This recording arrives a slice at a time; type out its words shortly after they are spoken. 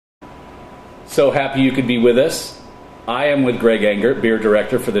So happy you could be with us. I am with Greg Engert, beer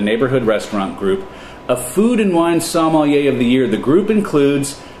director for the Neighborhood Restaurant Group, a food and wine sommelier of the year. The group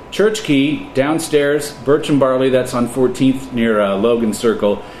includes Church Key, downstairs, Birch and Barley, that's on 14th near Logan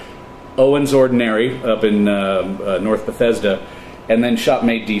Circle, Owen's Ordinary up in North Bethesda, and then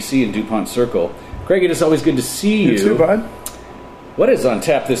Shopmate DC in DuPont Circle. Greg, it is always good to see you. You too, bud. What is on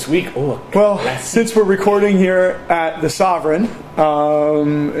tap this week? Oh, well, since we're recording here at the Sovereign,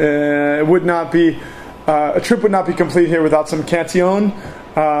 it would not be a trip would not be complete here without some Cantillon,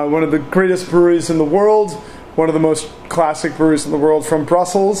 one of the greatest breweries in the world, one of the most classic breweries in the world, from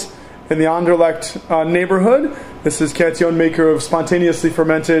Brussels in the Anderlecht neighborhood. This is Cantillon, maker of spontaneously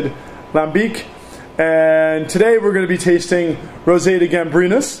fermented Lambic, and today we're going to be tasting Rosé de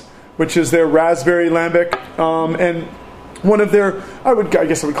Gambrinus, which is their raspberry Lambic, and one of their, I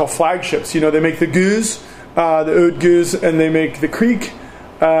guess I would call flagships. You know, they make the Goose, the Oud Goose, and they make the Creek,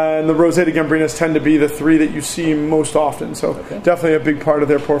 and the Rosé de Gambrinus tend to be the three that you see most often. So definitely a big part of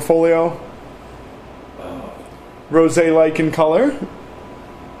their portfolio. Rosé-like in color.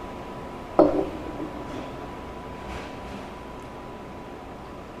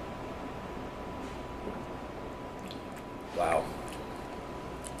 Wow.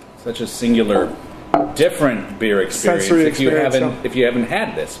 Such a singular, different beer experience. Sensory if you experience, if you haven't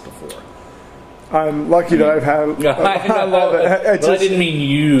had this before. I'm lucky that I've had. I love it. I didn't mean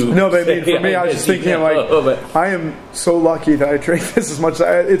you. No, but I mean for me, I was just thinking I am so lucky that I drink this as much.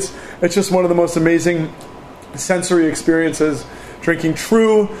 It's just one of the most amazing sensory experiences. Drinking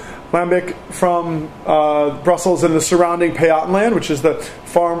true Lambic from Brussels and the surrounding Payottenland, which is the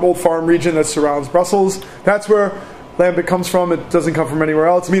old farm region that surrounds Brussels. That's where Lambic comes from. It doesn't come from anywhere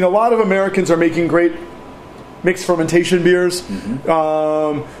else. I mean, a lot of Americans are making great mixed fermentation beers,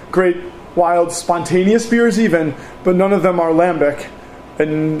 great wild spontaneous beers even, but none of them are Lambic,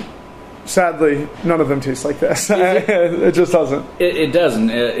 and sadly none of them taste like this. It just doesn't. It doesn't.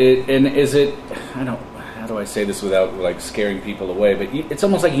 And is it, I don't, how do I say this without like scaring people away, but it's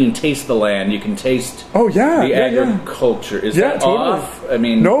almost like you can taste the land, you can taste the agriculture. Is that totally off? I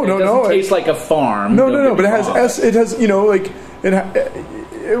mean, no, it doesn't taste like a farm. No, but it has, you know, like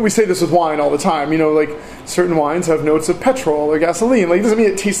we say this with wine all the time, you know, like certain wines have notes of petrol or gasoline. Like, it doesn't mean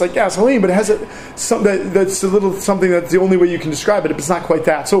it tastes like gasoline, but it has that's a little something that's the only way you can describe it, but it's not quite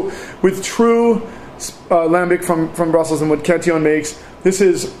that. So with true Lambic from Brussels and what Cantillon makes, this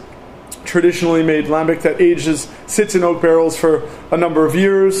is traditionally made Lambic that sits in oak barrels for a number of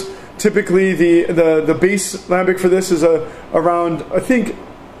years. Typically the base Lambic for this is around, I think,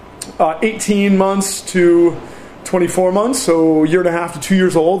 18 months to 24 months, so a year and a half to 2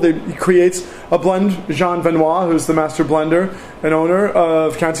 years old. He creates a blend. Jean Venois, who's the master blender and owner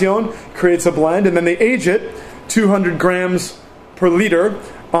of Cantillon, creates a blend, and then they age it 200 grams per liter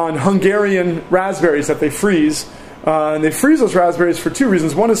on Hungarian raspberries that they freeze. And they freeze those raspberries for two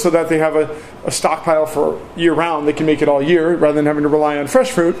reasons. One is so that they have a stockpile for year-round. They can make it all year rather than having to rely on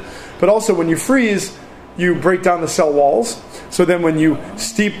fresh fruit. But also, when you freeze, you break down the cell walls. So then when you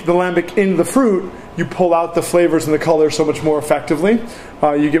steep the Lambic in the fruit, you pull out the flavors and the colors so much more effectively.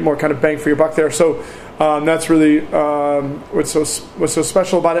 You get more kind of bang for your buck there. So that's really what's so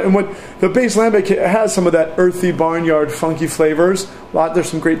special about it. And what the base Lambic has, some of that earthy barnyard funky flavors. There's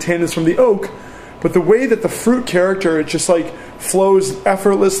some great tannins from the oak, but the way that the fruit character, it just like flows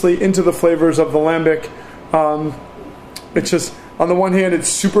effortlessly into the flavors of the Lambic. It's just, on the one hand, it's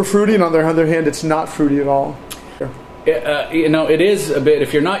super fruity, and on the other hand, it's not fruity at all. You know, it is a bit,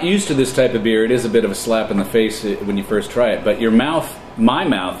 if you're not used to this type of beer, it is a bit of a slap in the face when you first try it. But your mouth, my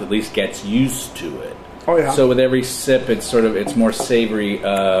mouth at least, gets used to it. Oh, yeah. So with every sip, it's more savory.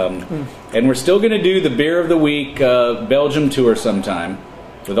 And we're still going to do the Beer of the Week Belgium tour sometime,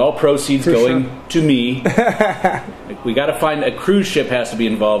 with all proceeds going to me. We got to find, a cruise ship has to be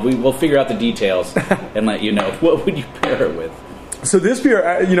involved. We'll figure out the details and let you know. What would you pair it with? So this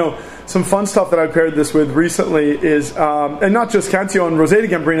beer, you know, some fun stuff that I paired this with recently is, and not just Cantillon Rosé de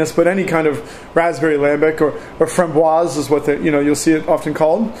Gambrinus, but any kind of raspberry Lambic or framboise is what you'll see it often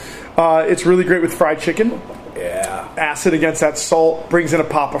called. It's really great with fried chicken. Yeah. Acid against that salt, brings in a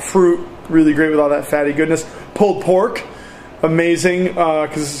pop of fruit. Really great with all that fatty goodness. Pulled pork, amazing,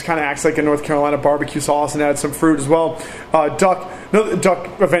 because this kind of acts like a North Carolina barbecue sauce and adds some fruit as well. Duck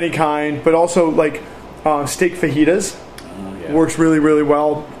of any kind, but also like steak fajitas. Works really, really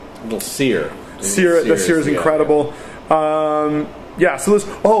well. A little sear. The sear is incredible. Yeah. So this.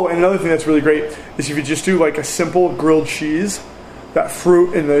 Oh, and another thing that's really great is if you just do like a simple grilled cheese, that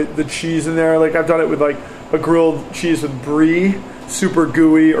fruit and the cheese in there. Like I've done it with like a grilled cheese with brie, super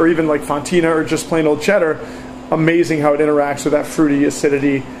gooey, or even like fontina or just plain old cheddar. Amazing how it interacts with that fruity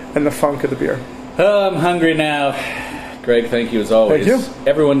acidity and the funk of the beer. Oh, I'm hungry now. Greg, thank you as always. Thank you.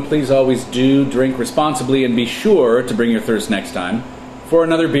 Everyone, please always do drink responsibly and be sure to bring your thirst next time for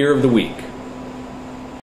another Beer of the Week.